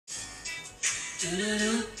Sing,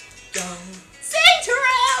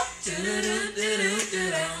 Terrell!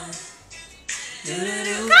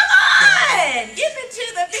 Come on! Give it to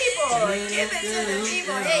the people! Give it to the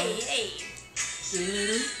people! Hey, hey!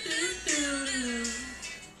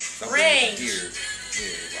 Range.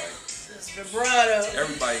 This vibrato.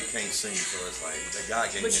 Everybody can't sing, so it's like that guy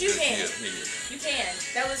gave me a good gift. You can.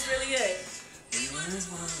 That was really good.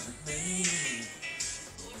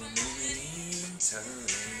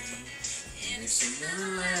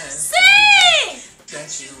 Sing! That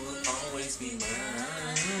you will always be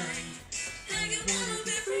mine.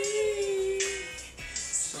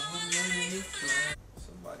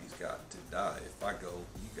 Somebody's got to die. If I go,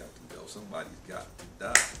 you got to go. Somebody's got to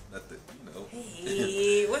die.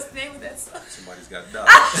 Hey, what's the name of that song? Somebody's got to die.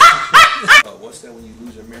 What's that when you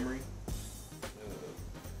lose your memory?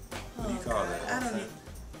 What do you call that? I don't know.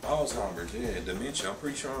 Alzheimer's, yeah, dementia. I'm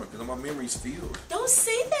pretty sure because my memory's filled. Don't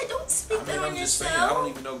say that. Don't speak that on I'm just yourself. saying, I don't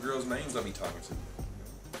even know girls' names I be talking to.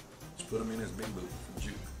 Just put them in this big boot from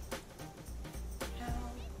Juke.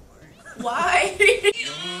 Why? You're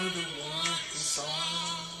the one who saw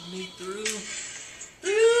me through.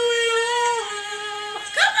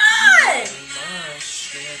 Come on!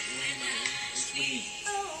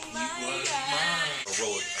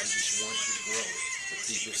 Heroic, I just want you to grow. The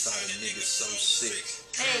deep inside of niggas so sick.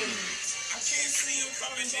 Hey, I can't see you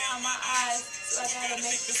falling down my eyes, so I gotta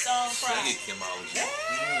make the song cry. Sing it, Kimology.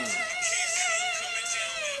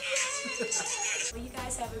 Well, you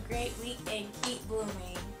guys have a great week and keep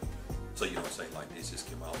blooming. So you don't say like this is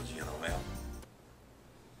Kimology.